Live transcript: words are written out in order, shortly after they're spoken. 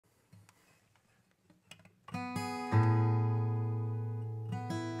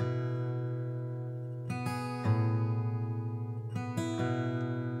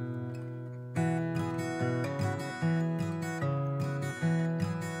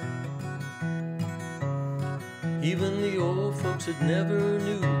Even the old folks that never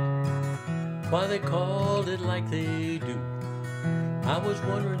knew why they called it like they do. I was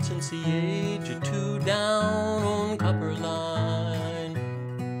wondering since the age of 2 down on Copperline.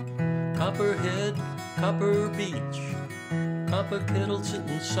 Copperhead, Copper Beach, copper kettle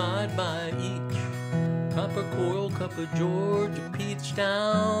sitting side by each, copper coil, cup of Georgia peach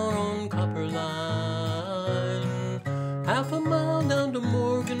down on Copperline. Half a mile down to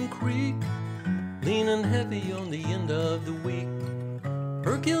Morgan Creek, leaning heavy on the end of the week.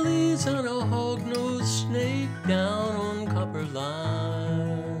 Hercules on a hog-nosed snake down on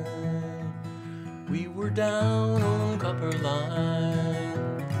Copperline. We were down on Copperline.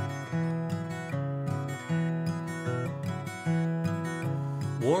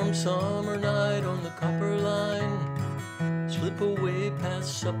 Warm summer night on the Copperline, slip away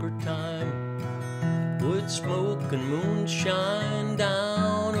past supper time. Wood smoke and moonshine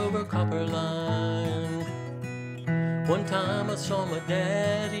down over Copperline. One time I saw my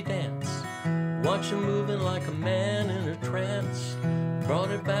daddy dance, watched him moving like a man in a trance.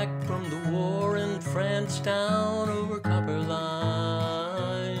 Brought it back from the war in France down over Copperline.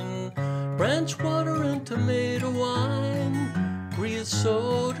 Branch water and tomato wine,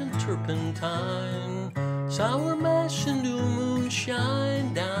 creosote and turpentine, sour mash and new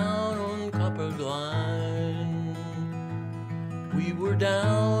moonshine down on Copperline. We were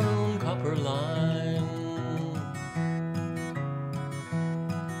down on Copperline.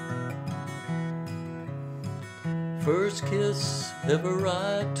 First kiss ever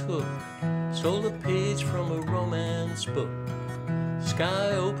I took, stole a page from a romance book.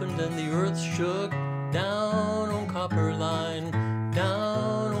 Sky opened and the earth shook down on Copperline,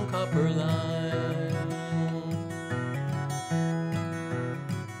 down on Copperline.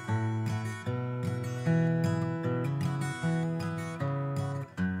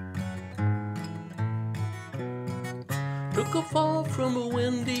 Took a fall from a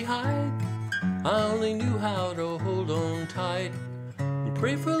windy height, I only knew how to hold on tight and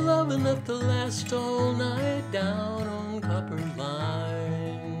pray for love enough to last all night down on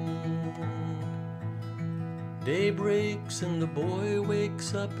Copperline. Day breaks and the boy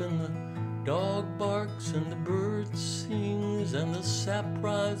wakes up and the dog barks and the bird sings and the sap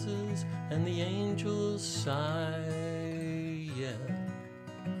rises and the angels sigh. Yeah,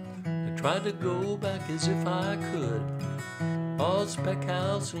 I tried to go back as if I could, all spec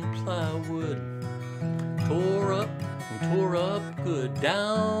house and plywood, tore up good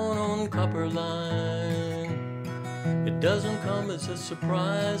down on Copperline. It doesn't come as a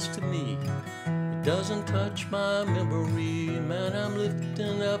surprise to me, it doesn't touch my memory. Man, I'm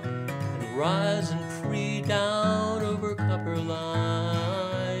lifting up and rising free down over Copperline.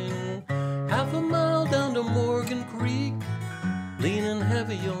 Half a mile down to Morgan Creek, leaning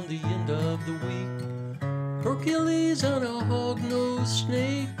heavy on the end of the week. Hercules on a hog-nosed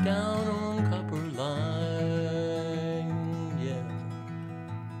snake down on Copperline. Yeah,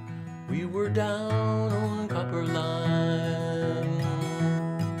 we were down on Copperline.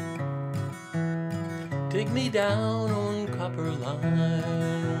 Take me down on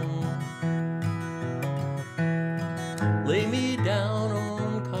Copperline.